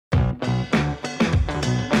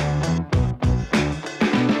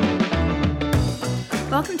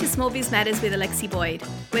Welcome to Small Biz Matters with Alexi Boyd.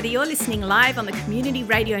 Whether you're listening live on the Community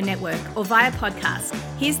Radio Network or via podcast,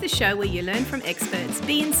 here's the show where you learn from experts,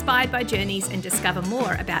 be inspired by journeys and discover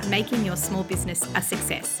more about making your small business a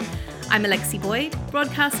success. I'm Alexi Boyd,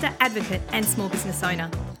 broadcaster, advocate and small business owner.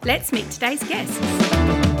 Let's meet today's guests.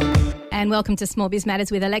 And welcome to Small Biz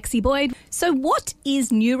Matters with Alexi Boyd. So what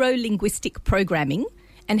is Neuro Linguistic Programming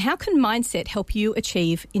and how can mindset help you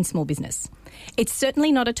achieve in small business? It's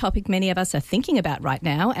certainly not a topic many of us are thinking about right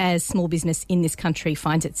now, as small business in this country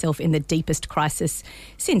finds itself in the deepest crisis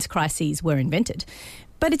since crises were invented.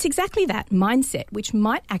 But it's exactly that mindset which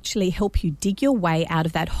might actually help you dig your way out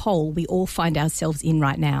of that hole we all find ourselves in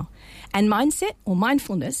right now. And mindset or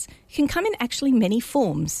mindfulness can come in actually many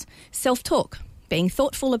forms. Self-talk, being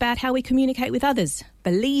thoughtful about how we communicate with others,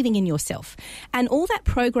 believing in yourself, and all that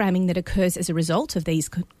programming that occurs as a result of these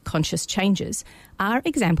conscious changes are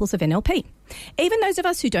examples of NLP. Even those of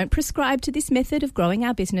us who don't prescribe to this method of growing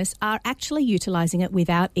our business are actually utilising it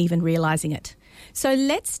without even realising it. So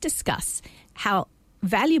let's discuss how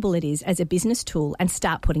valuable it is as a business tool and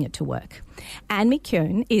start putting it to work. Anne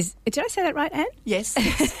McKeown is, did I say that right, Anne? Yes.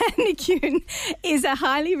 Anne McKeown is a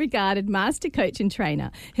highly regarded master coach and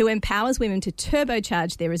trainer who empowers women to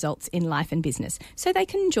turbocharge their results in life and business so they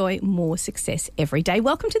can enjoy more success every day.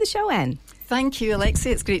 Welcome to the show, Anne. Thank you, Alexi.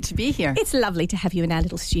 It's great to be here. It's lovely to have you in our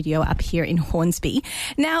little studio up here in Hornsby.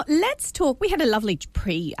 Now, let's talk. We had a lovely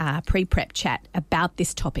pre-prep chat about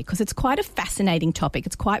this topic because it's quite a fascinating topic.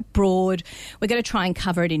 It's quite broad. We're going to try and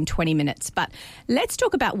cover it in 20 minutes. But let's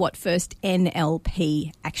talk about what first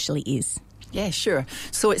NLP actually is. Yeah, sure.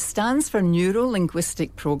 So it stands for Neuro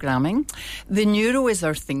Linguistic Programming. The neuro is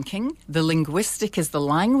our thinking. The linguistic is the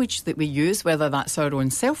language that we use, whether that's our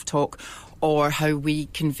own self-talk or how we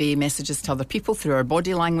convey messages to other people through our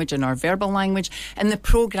body language and our verbal language. And the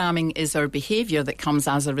programming is our behaviour that comes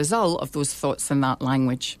as a result of those thoughts and that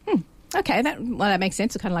language. Okay, that makes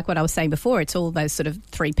sense. It's kind of like what I was saying before. It's all those sort of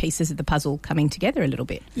three pieces of the puzzle coming together a little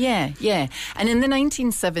bit. Yeah. And in the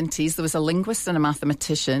 1970s, there was a linguist and a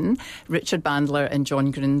mathematician, Richard Bandler and John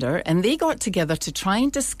Grinder, and they got together to try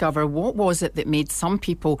and discover what was it that made some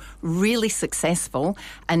people really successful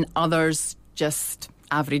and others just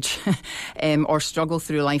average or struggle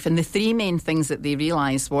through life. And the three main things that they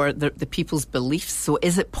realised were the people's beliefs. So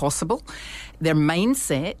is it possible? Their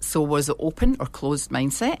mindset, so was it open or closed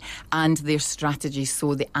mindset? And their strategy,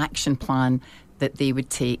 so the action plan that they would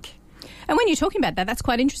take. And when you're talking about that, that's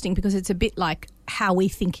quite interesting because it's a bit like how we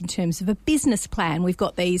think in terms of a business plan. We've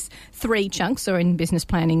got these three chunks, or in business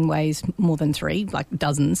planning ways, more than three, like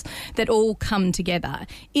dozens, that all come together.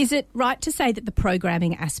 Is it right to say that the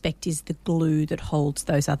programming aspect is the glue that holds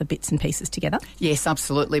those other bits and pieces together? Yes,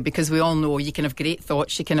 absolutely, because we all know you can have great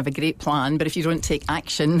thoughts, you can have a great plan, but if you don't take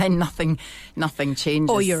action, then nothing changes.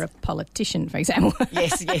 Or you're a politician, for example.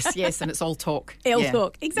 Yes, and it's all talk.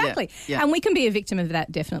 Talk, exactly. Yeah. And we can be a victim of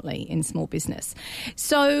that, definitely, in small business.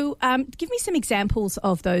 So give me some examples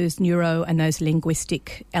of those neuro and those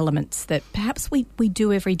linguistic elements that perhaps we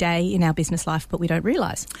do every day in our business life but we don't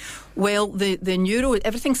realise. Well, the neuro,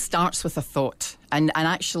 everything starts with a thought. And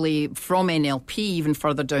actually from NLP, even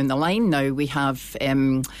further down the line now, we have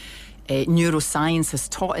neuroscience has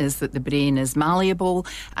taught us that the brain is malleable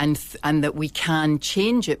and that we can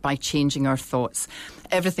change it by changing our thoughts.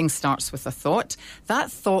 Everything starts with a thought.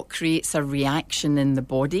 That thought creates a reaction in the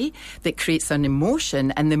body that creates an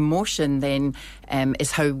emotion, and the emotion then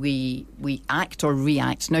is how we act or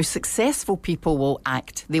react. Now, successful people will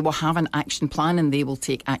act. They will have an action plan and they will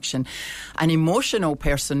take action. An emotional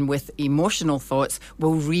person with emotional thoughts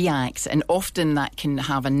will react, and often that can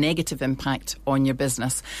have a negative impact on your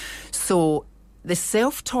business. So the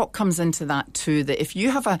self-talk comes into that too, that if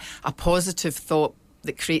you have a positive thought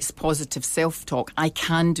that creates positive self-talk, I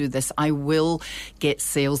can do this, I will get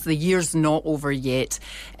sales, the year's not over yet,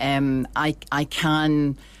 I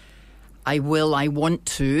can, I will, I want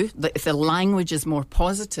to. If the language is more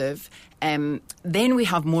positive, then we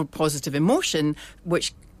have more positive emotion,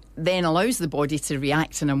 which then allows the body to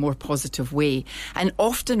react in a more positive way. And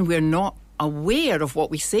often we're not aware of what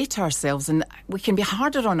we say to ourselves, and we can be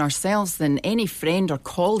harder on ourselves than any friend or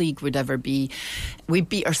colleague would ever be. We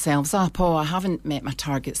beat ourselves up. Oh, I haven't met my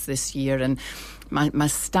targets this year, and my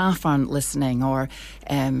staff aren't listening, or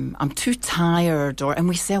I'm too tired, and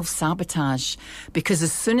we self-sabotage, because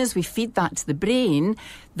as soon as we feed that to the brain,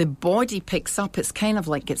 the body picks up. It's kind of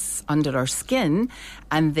like it's under our skin,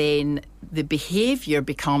 and then the behaviour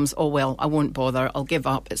becomes, oh well, I won't bother, I'll give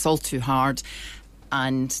up, it's all too hard,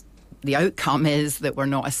 and the outcome is that we're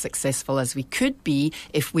not as successful as we could be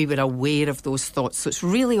if we were aware of those thoughts. So it's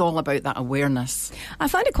really all about that awareness. I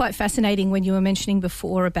find it quite fascinating when you were mentioning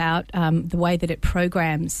before about the way that it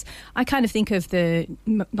programs. I kind of think of the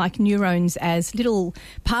like neurons as little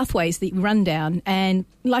pathways that you run down, and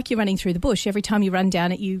like you're running through the bush, every time you run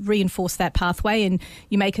down it, you reinforce that pathway and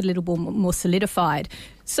you make it a little more solidified.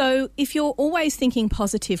 So if you're always thinking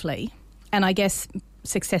positively, and I guess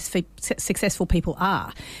successful people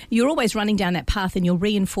are, you're always running down that path and you're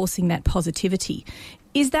reinforcing that positivity.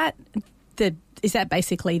 Is that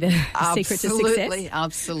basically the secret to success?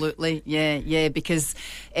 Absolutely. Yeah, because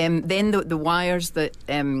then the wires that,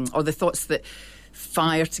 or the thoughts that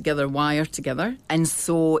fire together, wire together. And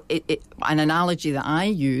so an analogy that I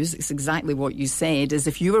use, it's exactly what you said, is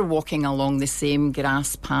if you were walking along the same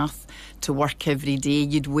grass path to work every day,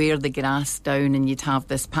 you'd wear the grass down and you'd have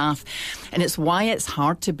this path. And it's why it's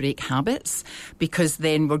hard to break habits, because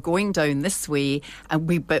then we're going down this way and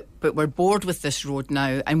but we're bored with this road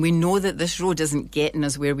now, and we know that this road isn't getting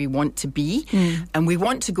us where we want to be, and we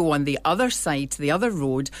want to go on the other side to the other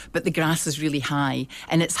road, but the grass is really high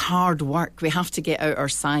and it's hard work. We have to get out our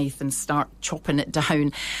scythe and start chopping it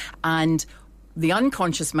down, and the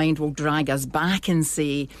unconscious mind will drag us back and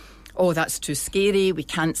say, oh, that's too scary, we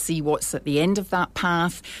can't see what's at the end of that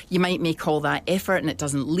path. You might make all that effort and it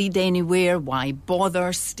doesn't lead anywhere. Why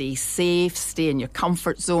bother? Stay safe, stay in your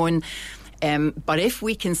comfort zone. But if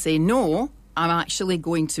we can say, no, I'm actually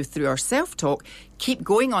going to, through our self-talk, keep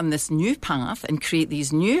going on this new path and create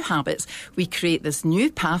these new habits, we create this new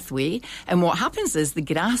pathway, and what happens is the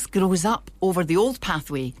grass grows up over the old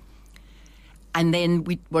pathway, and then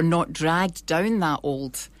we're not dragged down that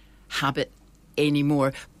old habit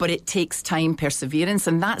anymore. But it takes time, perseverance,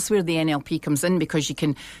 and that's where the NLP comes in, because you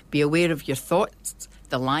can be aware of your thoughts,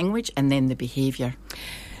 the language, and then the behaviour.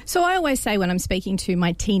 So I always say when I'm speaking to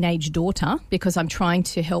my teenage daughter, because I'm trying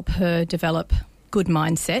to help her develop good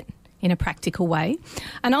mindset in a practical way,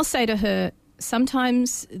 and I'll say to her,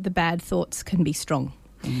 sometimes the bad thoughts can be strong.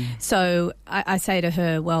 So I say to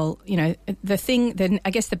her, well, you know,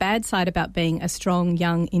 I guess the bad side about being a strong,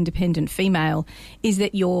 young, independent female is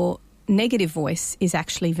that your negative voice is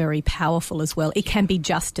actually very powerful as well. It can be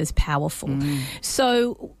just as powerful.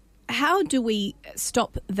 So how do we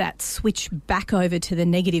stop that switch back over to the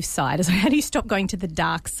negative side? So how do you stop going to the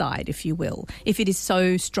dark side, if you will, if it is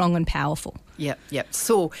so strong and powerful? Yep.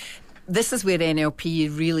 So this is where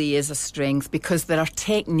NLP really is a strength, because there are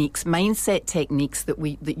techniques, mindset techniques that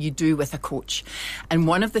you do with a coach. And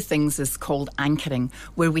one of the things is called anchoring,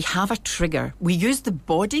 where we have a trigger. We use the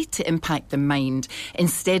body to impact the mind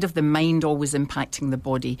instead of the mind always impacting the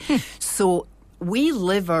body. So we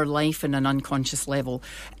live our life in an unconscious level.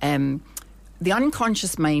 The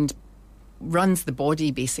unconscious mind runs the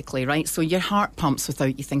body, basically, right? So your heart pumps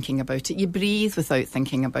without you thinking about it. You breathe without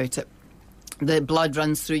thinking about it. The blood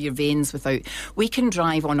runs through your veins without... We can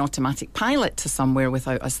drive on automatic pilot to somewhere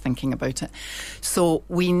without us thinking about it. So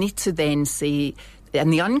we need to then say...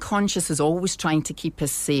 And the unconscious is always trying to keep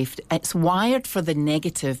us safe. It's wired for the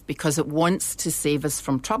negative because it wants to save us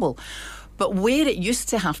from trouble. But where it used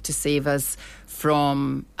to have to save us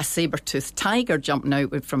from a saber-toothed tiger jumping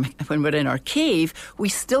out from when we're in our cave, we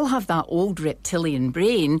still have that old reptilian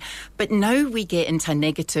brain, but now we get into a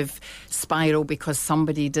negative spiral because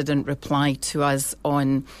somebody didn't reply to us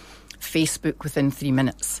on Facebook within 3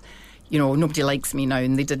 minutes. You know, nobody likes me now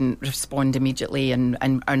and they didn't respond immediately,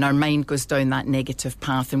 and our mind goes down that negative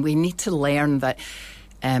path. And we need to learn that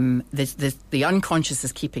the unconscious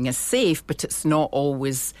is keeping us safe, but it's not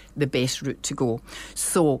always the best route to go.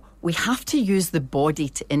 So we have to use the body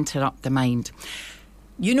to interrupt the mind.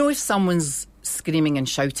 You know, if someone's screaming and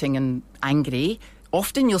shouting and angry,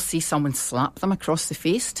 often you'll see someone slap them across the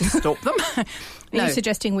face to stop them. Are you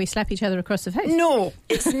suggesting we slap each other across the face? No,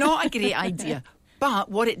 it's not a great idea.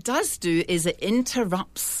 But what it does do is it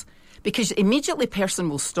interrupts, because immediately a person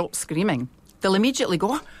will stop screaming. They'll immediately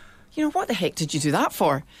go, you know, what the heck did you do that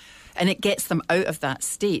for? And it gets them out of that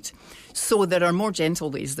state. So there are more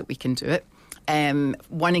gentle ways that we can do it.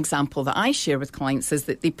 One example that I share with clients is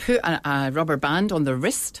that they put a rubber band on their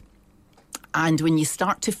wrist, and when you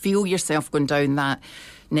start to feel yourself going down that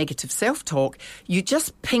negative self-talk, you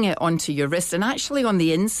just ping it onto your wrist, and actually on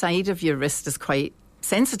the inside of your wrist is quite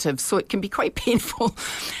sensitive, so it can be quite painful.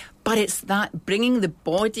 But it's that bringing the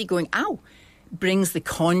body going, ow, brings the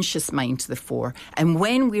conscious mind to the fore. And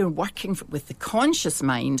when we're working with the conscious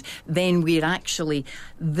mind, then we're actually,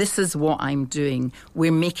 this is what I'm doing.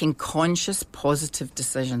 We're making conscious, positive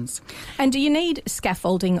decisions. And do you need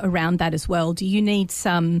scaffolding around that as well? Do you need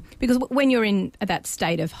some, because when you're in that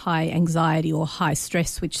state of high anxiety or high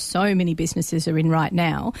stress, which so many businesses are in right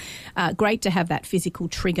now, great to have that physical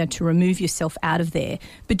trigger to remove yourself out of there.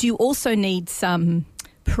 But do you also need some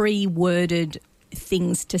pre-worded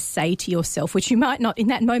things to say to yourself, which you might not in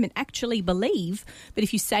that moment actually believe, but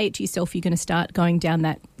if you say it to yourself, you're going to start going down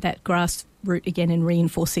that grass route again and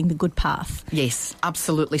reinforcing the good path? Yes,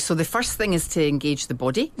 absolutely. So the first thing is to engage the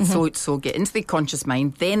body. Mm-hmm. So get into the conscious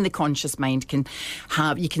mind. Then the conscious mind can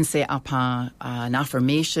have, you can set up an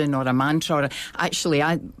affirmation or a mantra. Actually,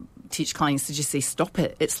 I teach clients to just say, stop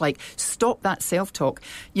it. It's like, stop that self-talk.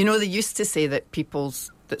 You know, they used to say that people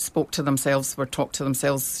that spoke to themselves or talked to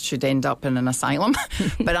themselves should end up in an asylum.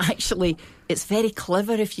 But actually, it's very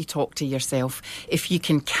clever if you talk to yourself. If you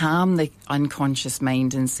can calm the unconscious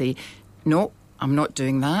mind and say, no, I'm not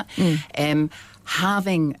doing that.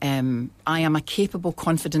 I am a capable,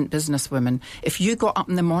 confident businesswoman. If you got up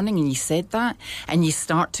in the morning and you said that and you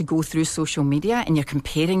start to go through social media and you're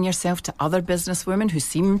comparing yourself to other businesswomen who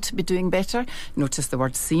seem to be doing better, notice the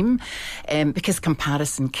word seem, because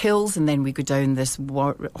comparison kills, and then we go down this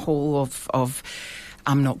hole of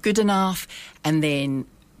I'm not good enough, and then...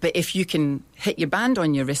 But if you can hit your band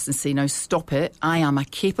on your wrist and say, now stop it, I am a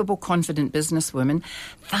capable, confident businesswoman,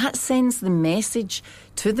 that sends the message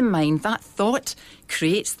to the mind. That thought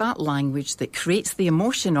creates that language that creates the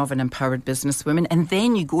emotion of an empowered businesswoman, and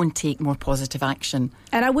then you go and take more positive action.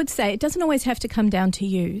 And I would say it doesn't always have to come down to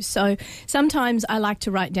you. So sometimes I like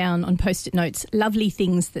to write down on Post-it notes lovely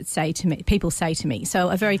things that people say to me. So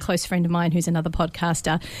a very close friend of mine who's another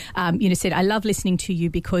podcaster, said, I love listening to you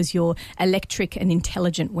because you're electric and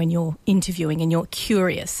intelligent when you're interviewing and you're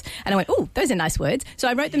curious. And I went, oh, those are nice words. So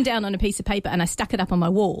I wrote them down on a piece of paper and I stuck it up on my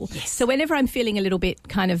wall. Yes. So whenever I'm feeling a little bit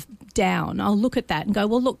kind of down, I'll look at that and go,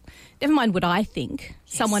 well, look, never mind what I think.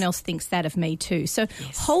 Yes. Someone else thinks that of me too. So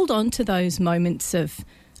hold on to those moments of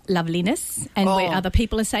loveliness and where other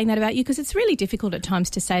people are saying that about you, because it's really difficult at times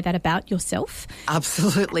to say that about yourself.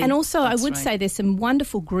 Absolutely. And also I would say there's some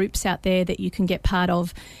wonderful groups out there that you can get part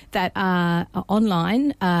of that are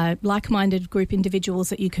online, like-minded group individuals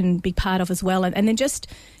that you can be part of as well. And then just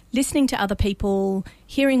listening to other people,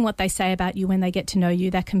 hearing what they say about you when they get to know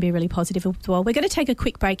you, that can be really positive as well. We're going to take a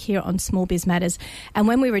quick break here on Small Biz Matters, and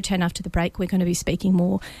when we return after the break, we're going to be speaking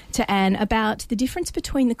more to Anne about the difference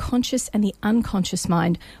between the conscious and the unconscious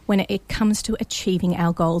mind when it comes to achieving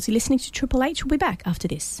our goals. You're listening to Triple H. We'll be back after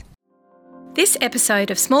this. This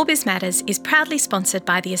episode of Small Biz Matters is proudly sponsored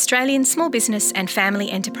by the Australian Small Business and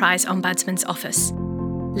Family Enterprise Ombudsman's Office.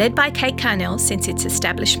 Led by Kate Carnell since its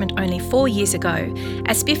establishment only 4 years ago,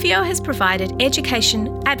 Aspifio has provided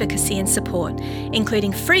education, advocacy and support,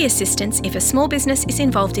 including free assistance if a small business is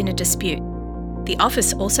involved in a dispute. The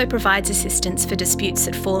office also provides assistance for disputes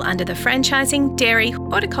that fall under the franchising, dairy,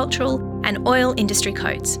 horticultural and oil industry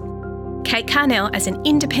codes. Kate Carnell, as an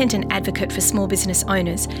independent advocate for small business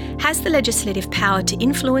owners, has the legislative power to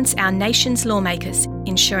influence our nation's lawmakers,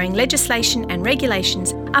 ensuring legislation and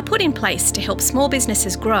regulations are put in place to help small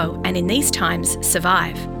businesses grow and, in these times,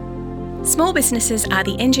 survive. Small businesses are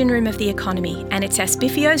the engine room of the economy, and it's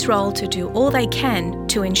Aspifio's role to do all they can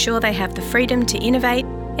to ensure they have the freedom to innovate,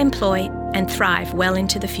 employ and thrive well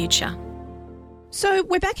into the future. So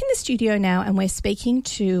we're back in the studio now and we're speaking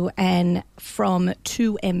to Anne from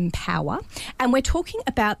 2MPower, and we're talking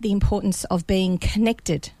about the importance of being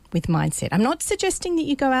connected with mindset. I'm not suggesting that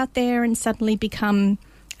you go out there and suddenly become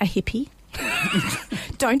a hippie.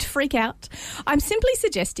 Don't freak out. I'm simply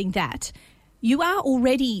suggesting that you are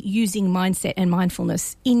already using mindset and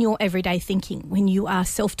mindfulness in your everyday thinking, when you are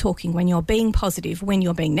self-talking, when you're being positive, when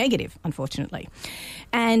you're being negative, unfortunately.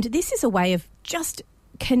 And this is a way of just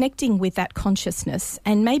connecting with that consciousness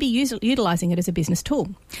and maybe utilising it as a business tool.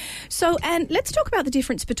 So, Anne, let's talk about the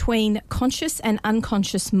difference between conscious and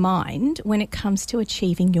unconscious mind when it comes to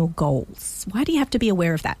achieving your goals. Why do you have to be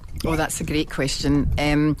aware of that? Oh, that's a great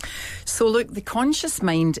question. So, look, the conscious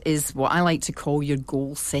mind is what I like to call your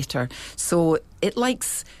goal setter. So it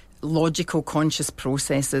likes logical, conscious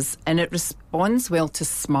processes, and it responds well to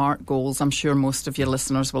SMART goals. I'm sure most of your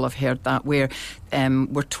listeners will have heard that, where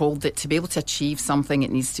we're told that to be able to achieve something,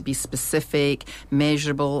 it needs to be specific,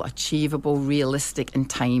 measurable, achievable, realistic and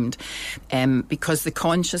timed, because the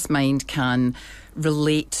conscious mind can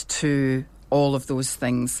relate to all of those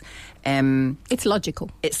things. It's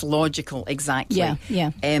logical. It's logical, exactly.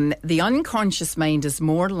 Yeah. The unconscious mind is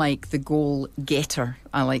more like the goal getter,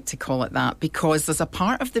 I like to call it that, because there's a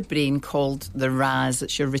part of the brain called the RAS.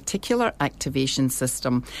 It's your reticular activation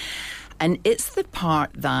system. And it's the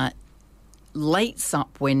part that lights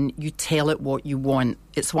up when you tell it what you want.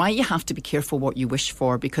 It's why you have to be careful what you wish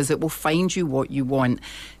for, because it will find you what you want.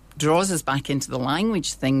 Draws us back into the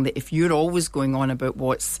language thing, that if you're always going on about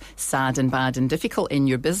what's sad and bad and difficult in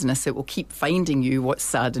your business, it will keep finding you what's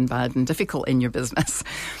sad and bad and difficult in your business.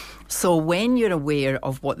 So when you're aware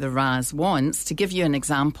of what the RAS wants, to give you an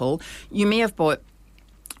example, you may have bought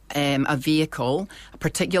a vehicle, a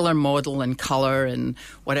particular model and colour and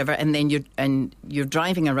whatever, and then you're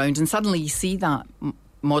driving around and suddenly you see that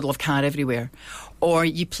model of car everywhere. Or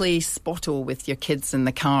you play Spotto with your kids in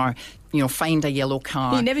the car, find a yellow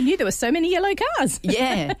car. You never knew there were so many yellow cars.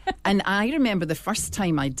 Yeah. And I remember the first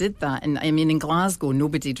time I did that, and I mean, in Glasgow,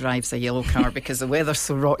 nobody drives a yellow car because the weather's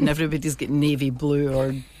so rotten. Everybody's got navy blue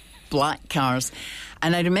or black cars.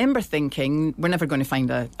 And I remember thinking, we're never going to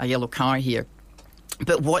find a yellow car here.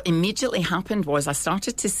 But what immediately happened was I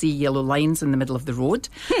started to see yellow lines in the middle of the road.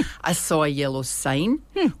 I saw a yellow sign.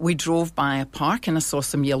 We drove by a park and I saw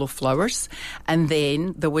some yellow flowers. And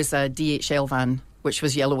then there was a DHL van, which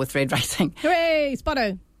was yellow with red writing. Hooray,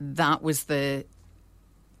 Spotto. That was the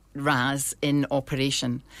RAS in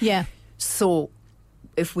operation. Yeah. So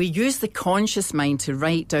if we use the conscious mind to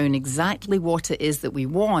write down exactly what it is that we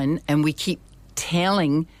want, and we keep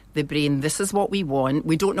telling the brain, this is what we want.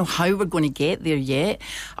 We don't know how we're going to get there yet.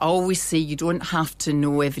 I always say you don't have to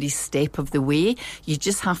know every step of the way. You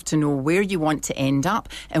just have to know where you want to end up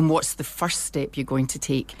and what's the first step you're going to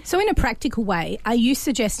take. So in a practical way, are you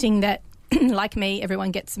suggesting that, like me,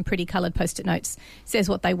 everyone gets some pretty coloured Post-it notes, says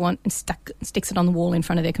what they want and sticks it on the wall in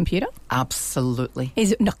front of their computer? Absolutely.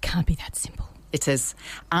 Can't be that simple. It is.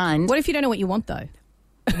 And what if you don't know what you want, though?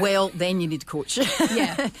 Well, then you need a coach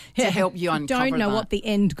to help you uncover that. Don't know what the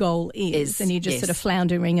end goal is and you're just sort of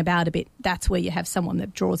floundering about a bit. That's where you have someone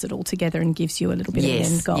that draws it all together and gives you a little bit of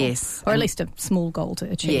an end goal. Yes. Or at least a small goal to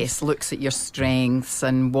achieve. Yes, looks at your strengths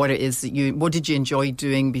and what it is that what did you enjoy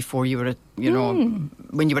doing before you were,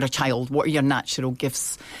 when you were a child? What are your natural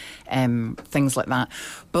gifts? Things like that.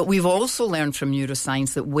 But we've also learned from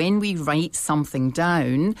neuroscience that when we write something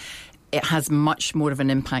down, it has much more of an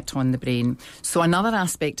impact on the brain. So another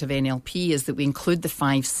aspect of NLP is that we include the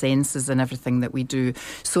 5 senses in everything that we do.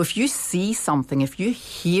 So if you see something, if you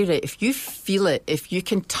hear it, if you feel it, if you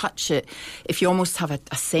can touch it, if you almost have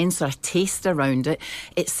a sense or a taste around it,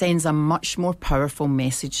 it sends a much more powerful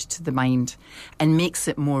message to the mind and makes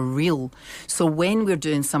it more real. So when we're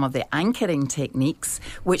doing some of the anchoring techniques,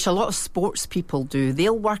 which a lot of sports people do,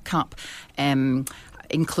 they'll work up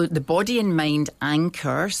include the body and mind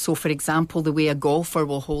anchor. So, for example, the way a golfer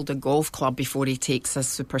will hold a golf club before he takes a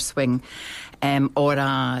super swing, or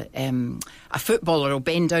a footballer will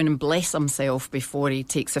bend down and bless himself before he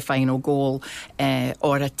takes a final goal,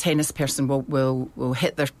 or a tennis person will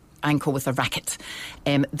hit their ankle with a racket.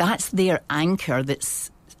 That's their anchor.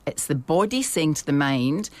 It's the body saying to the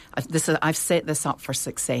mind, I've set this up for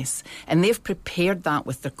success. And they've prepared that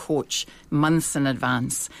with their coach months in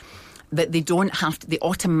advance, that they don't have to, they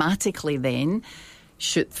automatically then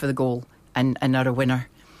shoot for the goal and are a winner.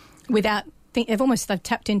 Without, they've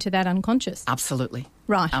tapped into that unconscious. Absolutely.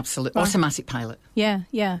 Right. Absolutely. Right. Automatic pilot. Yeah.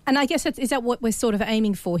 And I guess is that what we're sort of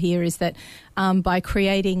aiming for here, is that by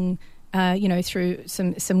creating, through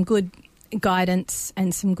some good guidance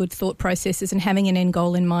and some good thought processes and having an end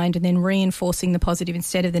goal in mind and then reinforcing the positive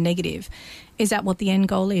instead of the negative, is that what the end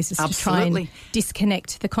goal is Absolutely. To try and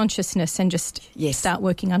disconnect the consciousness and just start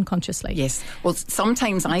working unconsciously? Yes. Well,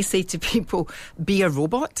 sometimes I say to people, be a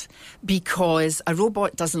robot, because a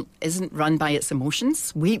robot isn't run by its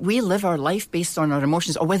emotions. We live our life based on our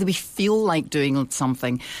emotions, or whether we feel like doing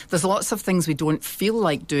something. There's lots of things we don't feel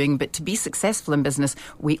like doing, but to be successful in business,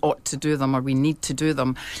 we ought to do them, or we need to do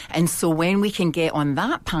them. And so when we can get on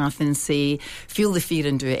that path and say, feel the fear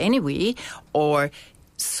and do it anyway, or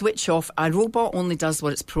switch off, a robot only does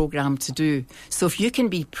what it's programmed to do. So if you can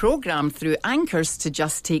be programmed through anchors to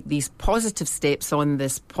just take these positive steps on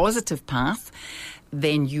this positive path,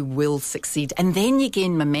 then you will succeed. And then you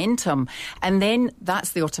gain momentum. And then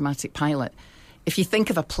that's the automatic pilot. If you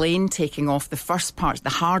think of a plane taking off, the first parts,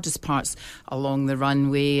 the hardest parts along the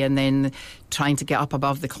runway and then trying to get up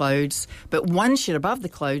above the clouds. But once you're above the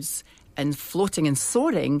clouds and floating and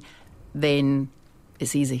soaring, then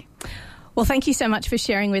it's easy. Well, thank you so much for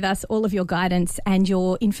sharing with us all of your guidance and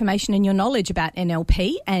your information and your knowledge about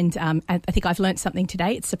NLP. And I think I've learned something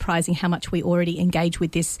today. It's surprising how much we already engage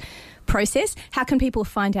with this process. How can people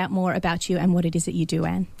find out more about you and what it is that you do,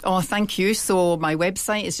 Anne? Oh, thank you. So my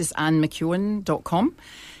website is just annemckeown.com.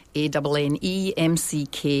 ANNEMCKEOWN,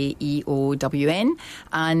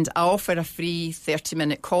 and I offer a free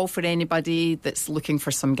 30-minute call for anybody that's looking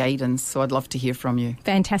for some guidance, so I'd love to hear from you.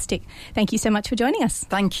 Fantastic. Thank you so much for joining us.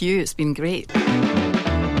 Thank you. It's been great.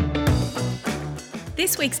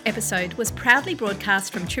 This week's episode was proudly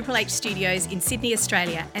broadcast from Triple H Studios in Sydney,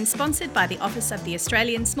 Australia, and sponsored by the Office of the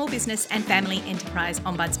Australian Small Business and Family Enterprise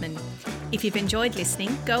Ombudsman. If you've enjoyed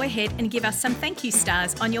listening, go ahead and give us some thank you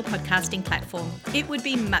stars on your podcasting platform. It would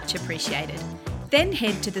be much appreciated. Then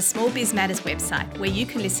head to the Small Biz Matters website, where you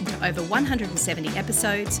can listen to over 170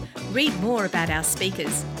 episodes, read more about our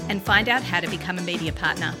speakers, and find out how to become a media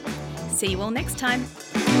partner. See you all next time.